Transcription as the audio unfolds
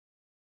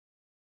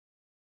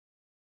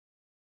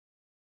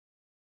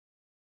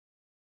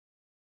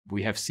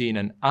we have seen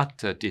an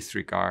utter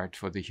disregard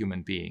for the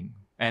human being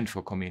and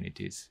for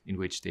communities in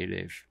which they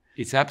live.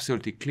 It's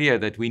absolutely clear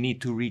that we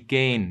need to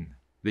regain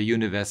the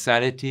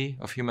universality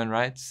of human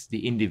rights,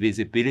 the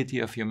indivisibility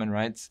of human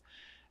rights,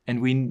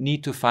 and we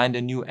need to find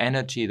a new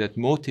energy that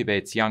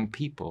motivates young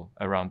people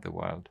around the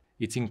world.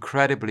 It's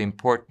incredibly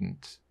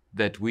important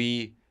that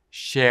we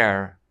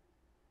share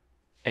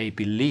a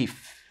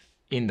belief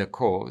in the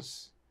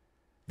cause,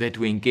 that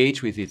we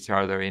engage with each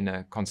other in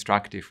a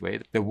constructive way.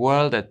 The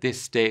world at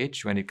this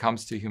stage, when it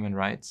comes to human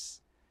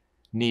rights,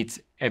 needs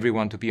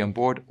everyone to be on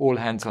board, all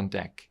hands on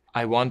deck.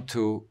 I want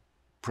to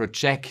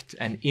project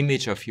an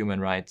image of human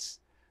rights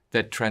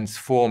that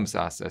transforms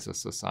us as a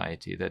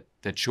society,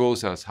 that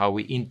shows us how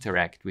we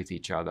interact with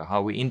each other,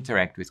 how we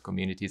interact with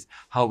communities,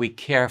 how we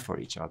care for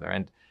each other.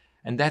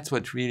 And that's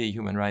what really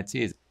human rights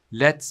is.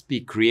 Let's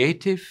be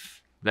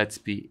creative, let's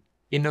be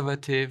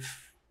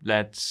innovative,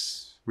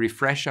 let's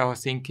refresh our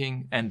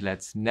thinking, and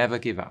let's never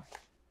give up.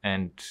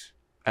 And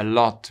a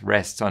lot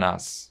rests on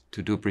us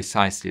to do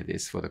precisely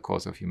this for the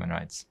cause of human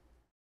rights.